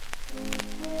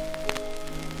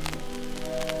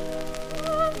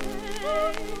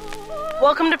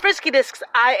Welcome to Frisky Discs.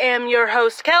 I am your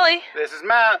host, Kelly. This is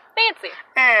Matt. Fancy.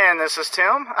 And this is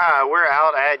Tim. We're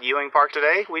out at Ewing Park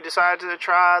today. We decided to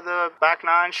try the back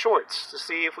nine shorts to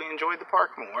see if we enjoyed the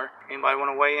park more. Anybody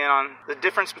want to weigh in on the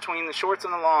difference between the shorts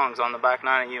and the longs on the back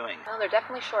nine at Ewing? Well, they're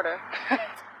definitely shorter.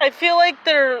 I feel like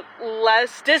they're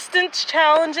less distance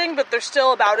challenging, but they're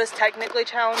still about as technically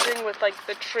challenging with like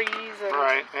the trees and...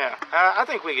 Right, yeah. I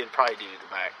think we could probably do the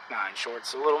back nine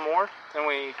shorts a little more than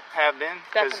we have been.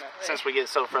 Definitely. Since we get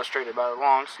so frustrated by the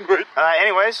longs.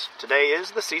 Anyways, today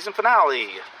is the season finale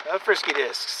of Frisky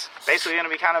Discs. Basically going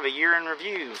to be kind of a year in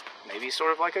review. Maybe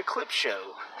sort of like a clip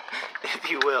show,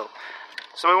 if you will.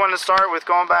 So we wanted to start with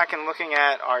going back and looking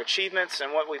at our achievements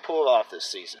and what we pulled off this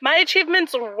season. My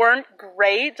achievements weren't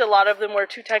great. A lot of them were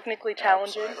too technically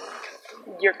challenging.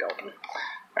 You're going.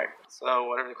 Alright, so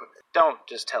whatever. Don't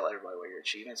just tell everybody what your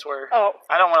achievements were. Oh.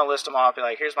 I don't want to list them off, be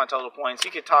like, here's my total points.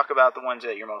 You could talk about the ones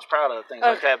that you're most proud of, things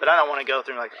like that, but I don't want to go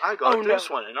through like, I got this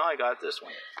one and I got this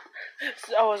one.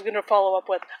 So I was going to follow up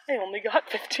with, I only got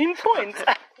 15 points.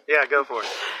 Yeah, go for it.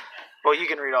 Well, you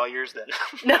can read all yours then.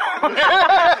 No.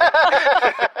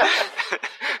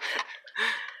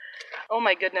 Oh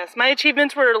my goodness. My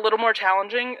achievements were a little more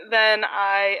challenging than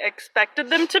I expected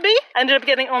them to be. I ended up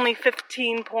getting only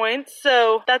 15 points,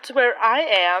 so that's where I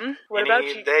am. What about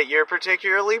you? That you're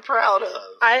particularly proud of?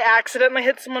 I accidentally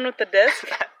hit someone with the disc.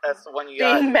 That's the one you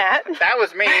got. Being Matt. That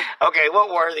was me. Okay, what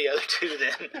were the other two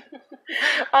then?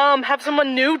 Have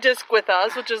someone new disc with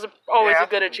us, which is always a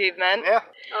good achievement. Yeah.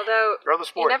 Although, Throw the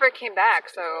sport. you never came back,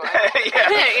 so... Yeah.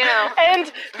 You know.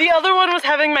 And the other one was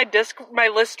having my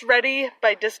list ready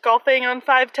by disc golfing on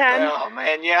 510. Oh,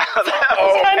 man, yeah. That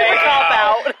was kind of a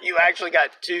cop-out. You actually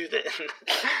got two then.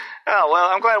 Oh, well,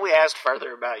 I'm glad we asked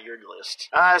further about your list.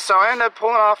 So I ended up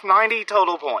pulling off 90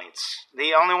 total points.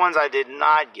 The only ones I did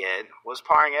not get was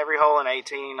parring every hole in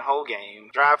 18, whole game,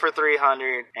 drive for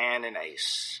 300, and an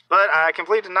ace. But I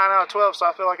completed 9 out of 12, so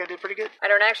I feel like I did pretty good. I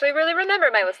don't actually really remember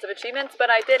my list of achievements, but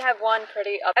I did have one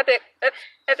pretty epic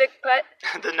putt.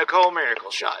 The Nicole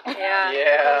Miracle shot. Yeah.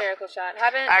 Nicole Miracle shot.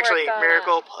 Haven't Actually, worked on,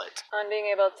 Miracle putt. on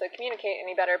being able to communicate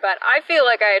any better, but I feel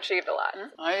like I achieved a lot.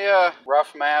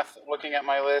 Rough math, looking at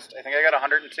my list, I think I got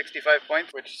 165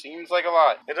 points, which seems like a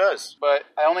lot. It does. But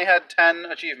I only had 10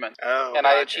 achievements. Oh, and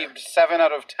I achieved 7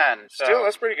 out of 10. So. Still,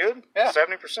 that's pretty good. Yeah.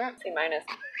 70%. C minus.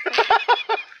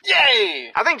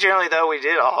 Yay! I think generally, though, we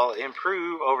did all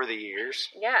improve over the years.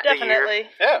 Yeah. Definitely.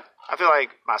 Yeah. I feel like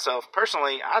myself,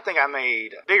 personally, I think I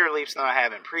made bigger leaps than I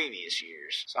have in previous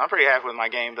years. So I'm pretty happy with my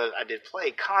game, but I did play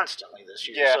constantly this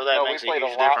year, so that makes a we played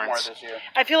huge a lot difference. more this year.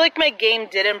 I feel like my game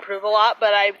did improve a lot,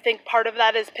 but I think part of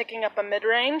that is picking up a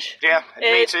mid-range. Yeah,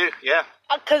 me too, yeah.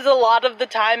 Because a lot of the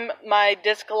time, my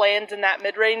disc lands in that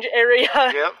mid-range area.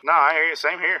 Yep, no, I hear you,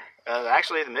 same here.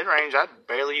 Actually, the mid-range, I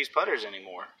barely use putters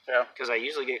anymore. Yeah. Because I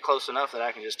usually get close enough that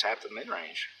I can just tap the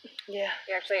mid-range. Yeah.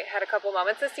 We actually had a couple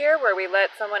moments this year where we let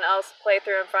someone else play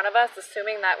through in front of us,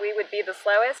 assuming that we would be the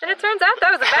slowest. And it turns out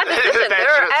that was a bad decision. There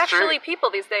are actually people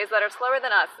these days that are slower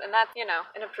than us, and that's,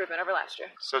 an improvement over last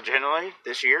year. So generally,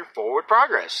 this year, forward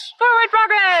progress. Forward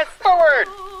progress! Forward!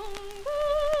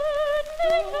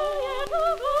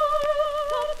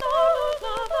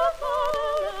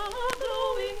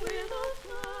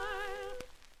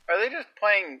 Are they just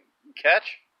playing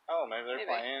catch? Oh, maybe they're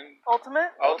playing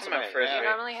Ultimate Frisbee. We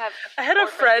normally have... I had a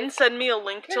friend send me a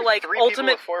link to, like, 3 people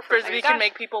Ultimate with 4 Frisbee Frisbees. can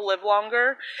make people live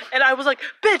longer. And I was like,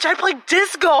 bitch, I play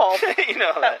disc golf! You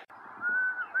know that.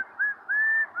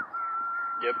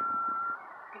 Yep.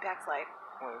 Impact's light.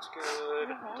 Was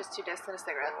good. Just 2 discs and a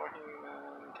cigarette. For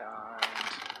humankind.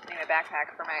 In my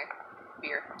backpack for my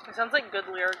beer. It sounds like good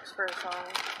lyrics for a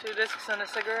song. 2 discs and a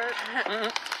cigarette.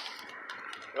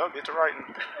 Well, get to writing.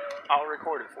 I'll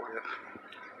record it for you.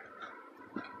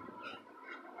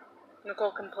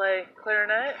 Nicole can play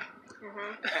clarinet.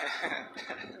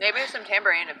 Maybe some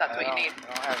tambourine if that's what you need.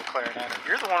 I don't have a clarinet.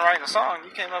 You're the one writing the song.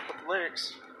 You came up with the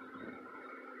lyrics.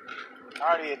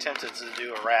 I already attempted to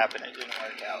do a rap and it didn't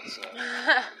work out, so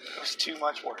it was too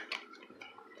much work.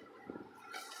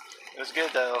 It was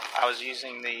good though. I was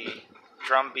using the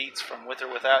drum beats from With or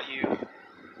Without You.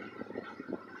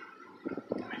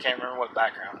 I can't remember what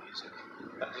background music.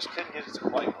 I just couldn't get it to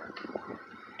quite work.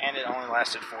 And it only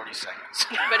lasted 40 seconds.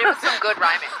 But it was some good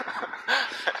rhyming.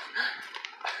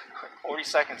 40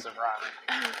 seconds of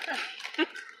rhyming.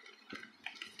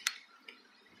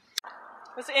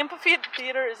 This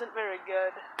amphitheater isn't very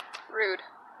good. Rude.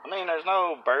 I mean, there's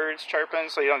no birds chirping,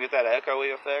 so you don't get that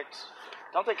echoey effect.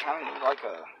 Don't they kind of need like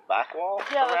a back wall?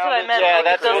 Yeah, that's around what I it? meant. Yeah, Like,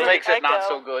 that's it what doesn't makes it not echo.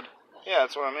 so good. Yeah,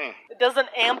 that's what I mean. It doesn't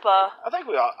AMPA. I think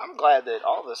I'm glad that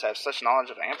all of us have such knowledge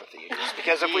of empathy. Just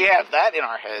because if we have that in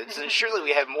our heads, then surely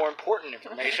we have more important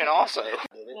information also.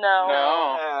 No.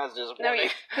 Yeah, that's disappointing. No, you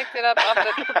picked it up off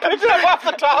the... Picked it up off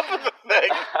the top of the thing.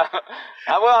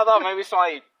 Well, I thought maybe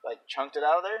somebody chunked it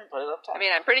out of there and put it up top. I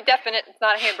mean, I'm pretty definite it's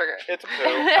not a hamburger. It's a poo.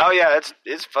 Oh yeah,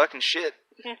 it's fucking shit.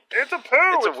 It's a poo.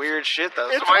 It's a weird shit though.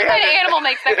 What kind of animal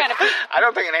makes that kind of poo? I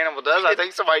don't think an animal does. I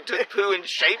think somebody took poo and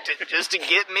shaped it just to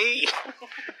get me.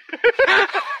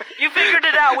 You figured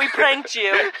it out. We pranked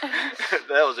you.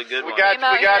 That was a good one. We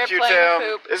got you,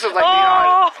 Tim. This is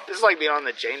like being on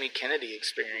the Jamie Kennedy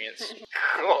Experience.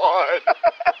 God.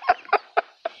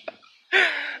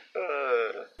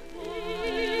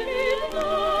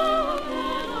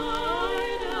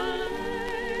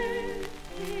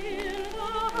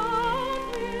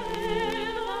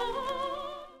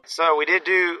 So we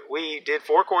did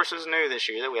 4 courses new this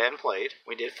year that we hadn't played.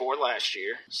 We did 4 last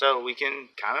year. So we can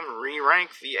kind of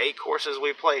re-rank the 8 courses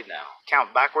we played now.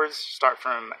 Count backwards, start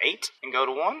from 8 and go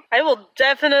to 1. I will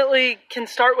definitely can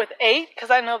start with 8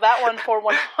 because I know that one for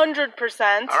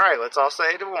 100%. All right, let's all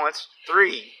say it at once.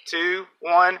 3, 2,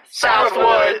 1.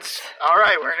 Southwoods. All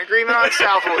right, we're in agreement on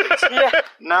Southwoods. Yeah.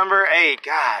 Number 8.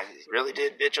 God, really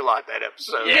did bitch a lot that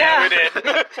episode. Yeah. We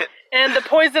did. And the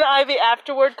poison ivy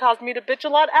afterward caused me to bitch a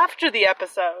lot after the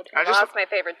episode. I Well, that's my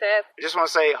favorite tip. just want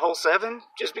to say hole 7,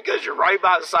 just because you're right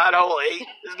by the side of hole 8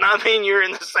 does not mean you're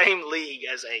in the same league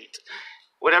as 8.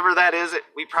 Whatever that is,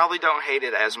 we probably don't hate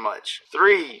it as much.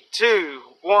 3, 2,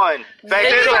 1.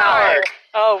 City Park.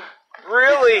 Oh,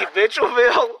 Really?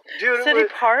 Mitchellville? Dude, City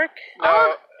Park?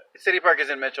 No, City Park is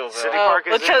in Mitchellville. City Park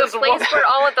is because The place where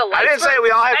all of the lights I didn't say we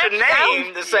all have to That's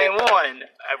name the same one.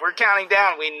 We're counting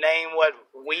down. We name what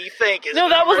we think is No,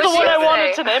 that was the number one I seven.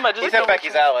 wanted to name. I just He said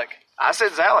Becky's Alec. I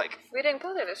said Zalek. We didn't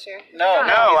go there this year. No,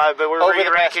 But we're Over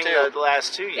the past re-ranking 2. the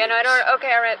last 2 years. Yeah, no, I don't...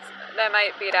 Okay, alright, that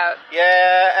might beat out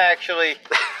Yeah, actually.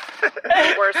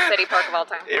 the worst city park of all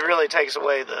time. It really takes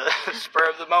away the spur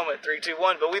of the moment, 3, 2,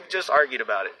 1, but we've just argued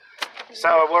about it. So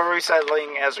what were we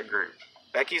settling as a group?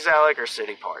 Becky's Alec or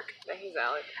City Park? Becky's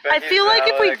Alec. I feel like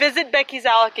if we Alec. visit Becky's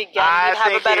Alec again, we'd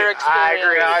have a better experience. I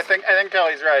agree. No, I think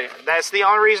Kelly's right. That's the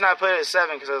only reason I put it at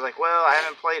 7, because I was like, well, I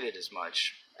haven't played it as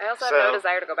much. I also have So- no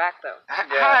desire to go back, though.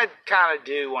 I kind of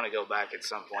do want to go back at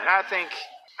some point. I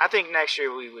think next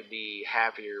year we would be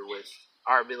happier with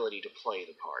our ability to play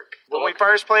the park. When we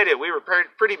first played it, we were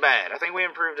pretty bad. I think we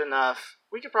improved enough.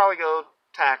 We could probably go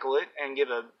tackle it and give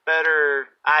a better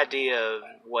idea of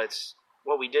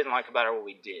what we didn't like about it or what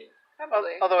we did.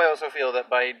 Probably. Although I also feel that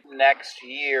by next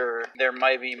year, there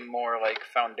might be more,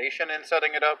 foundation in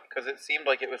setting it up, because it seemed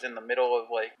like it was in the middle of,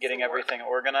 getting everything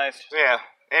organized. Yeah,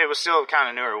 and it was still kind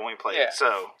of newer when we played it,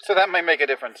 so... So that might make a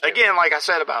difference, too. Again, like I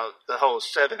said about the whole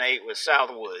 7-8 with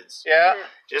Southwoods. Yeah.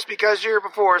 Just because you're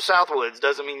before Southwoods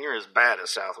doesn't mean you're as bad as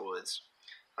Southwoods.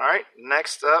 Alright,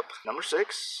 next up, number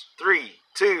 6. 3,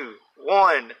 2,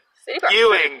 1. City park.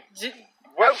 Ewing.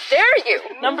 How dare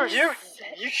you? Number You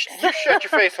shut your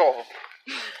face hole.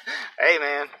 Hey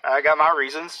man, I got my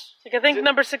reasons. I think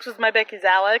number 6 was my Becky's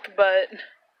Alec, but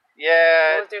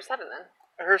Yeah. What was your 7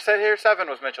 then? Her 7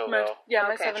 was Mitchellville.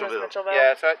 my Okay. 7 was Mitchellville.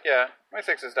 Yeah, my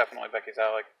 6 is definitely Becky's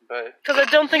Alec, but... Because I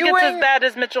don't think it's as bad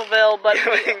as Mitchellville, but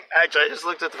Actually, I just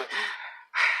looked at the...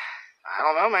 I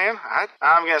don't know, man.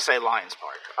 I'm going to say Lions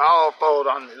Park. I'll fold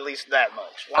on at least that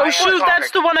much. oh shoot,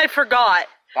 that's the one I forgot.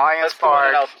 Lions That's the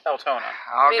one Park. in Altona.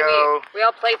 I'll go... We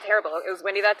all played terrible. It was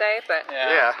windy that day, but...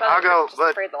 Yeah, Probably I'll go... just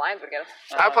But afraid the Lions would get us.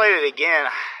 I played it again.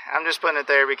 I'm just putting it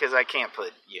there because I can't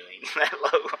put Ewing that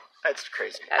low. That's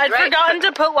crazy. That's I'd right. forgotten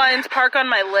to put Lions Park on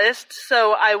my list,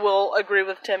 so I will agree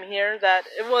with Tim here that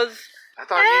it was... I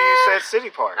thought you said City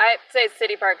Park. I'd say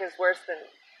City Park is worse than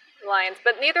Lions,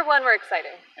 but neither one were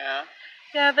exciting. Yeah.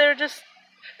 Yeah,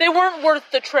 they weren't worth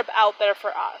the trip out there for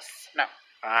us. No.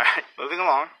 Alright, moving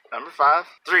along. Number 5.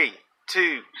 3,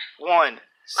 2, 1.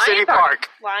 City Lion Park. Park.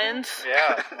 Lions.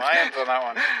 Yeah, Lions on that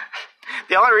one.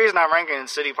 The only reason I'm ranking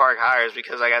City Park higher is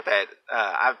because I got that,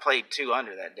 I played 2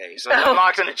 under that day, so it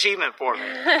unlocks an achievement for me.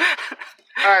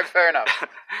 Alright, fair enough.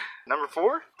 Number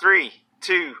 4, 3,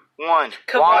 2, 1.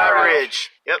 Cabarro. Walnut Ridge.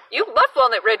 Yep. You loved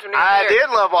Walnut Ridge when you were I here. did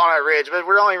love Walnut Ridge, but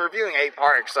we're only reviewing 8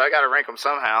 parks, so I gotta rank them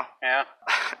somehow. Yeah.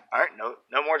 Alright,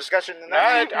 no more discussion than No,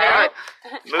 that. I- Alright.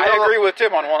 I agree with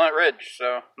Tim on Walnut Ridge,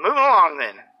 so... Moving along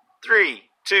then. 3,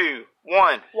 2,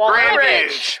 1. Walnut Grandview.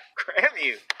 Ridge.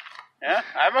 Grandview. Yeah,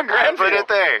 I'm a I Grandview. put it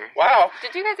there. Wow.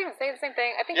 Did you guys even say the same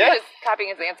thing? I think Yeah. he was copying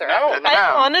his answer. No.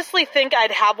 I honestly think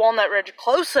I'd have Walnut Ridge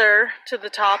closer to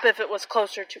the top if it was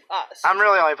closer to us. I'm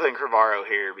really only putting Crevaro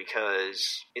here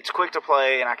because it's quick to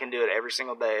play and I can do it every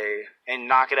single day and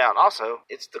knock it out. Also,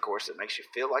 it's the course that makes you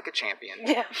feel like a champion.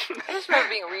 Yeah. I just remember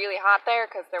being really hot there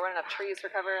because there weren't enough trees for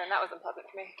cover, and that was unpleasant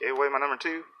for me. Gave away my number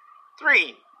 2.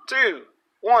 3, 2,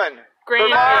 1.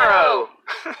 Grandview. Crevaro.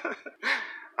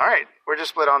 All right, we're just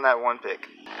split on that one pick.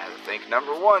 I think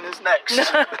number 1 is next.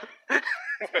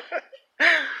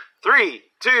 3,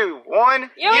 2,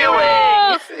 1.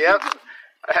 Ewing! Yep.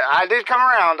 I did come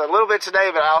around a little bit today,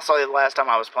 but also the last time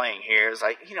I was playing here, it was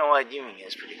like, you know what, Ewing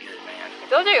is pretty good, man. I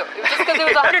told you. It was just because it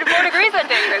was 104 degrees that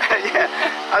day. You guys.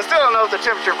 Yeah, I still don't know if the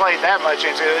temperature played that much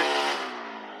into it.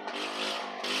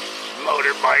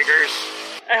 Motorbikers.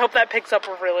 I hope that picks up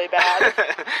really bad.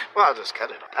 Well, I'll just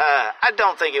cut it off. I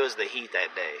don't think it was the heat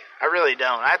that day. I really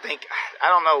don't. I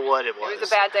don't know what it was. It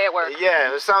was a bad day at work. Yeah,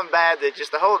 it was something bad that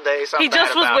just the whole day, something He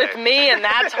just bad was about with it. me, and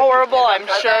that's horrible, I'm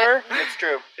sure. It's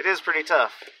true. It is pretty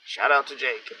tough. Shout out to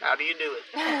Jake. How do you do it?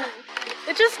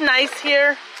 It's just nice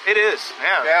here. It is.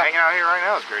 Yeah, Yeah. hanging out here right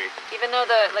now is great. Even though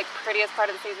the prettiest part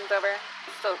of the season's over,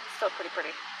 it's still pretty pretty.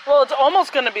 Well, it's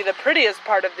almost going to be the prettiest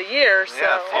part of the year, so... Yeah,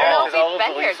 I don't know because all if of we've the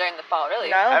been here leaves- during the fall,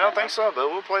 really. I No? don't think so, but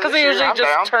we'll play this Because it year. usually I'm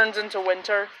just down. turns into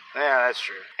winter. Yeah, that's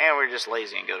true. And we're just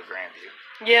lazy and go to Grandview.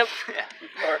 Yep.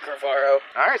 Or Crevaro.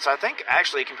 All right, so I think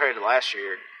actually compared to last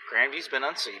year, Grandview's been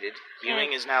unseated.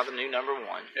 Ewing is now the new number 1.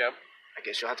 Yep. I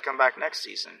guess you'll have to come back next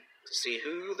season to see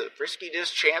who the Frisky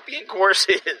Disc champion course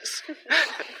is.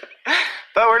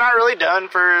 But we're not really done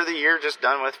for the year, just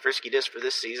done with Frisky Disc for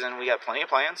this season. We got plenty of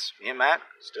plans. Me and Matt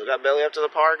still got Belly Up to the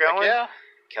Par going. Yeah.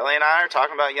 Kelly and I are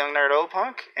talking about Young Nerd Old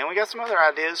Punk, and we got some other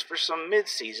ideas for some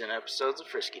mid-season episodes of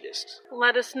Frisky Discs.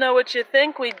 Let us know what you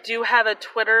think. We do have a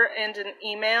Twitter and an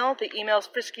email. The email is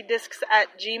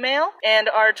friskydiscs@gmail, and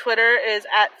our Twitter is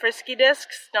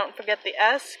 @friskydiscs. Don't forget the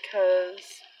S, because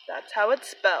that's how it's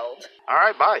spelled. All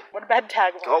right, bye. What a bad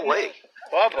tagline. Go away.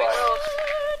 Bye-bye.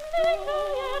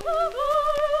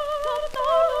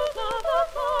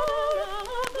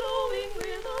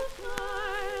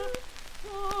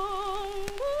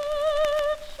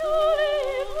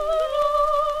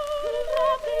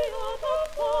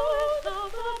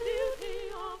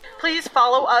 Please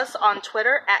follow us on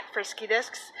Twitter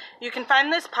 @FriskyDiscs. You can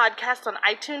find this podcast on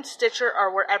iTunes, Stitcher,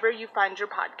 or wherever you find your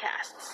podcasts.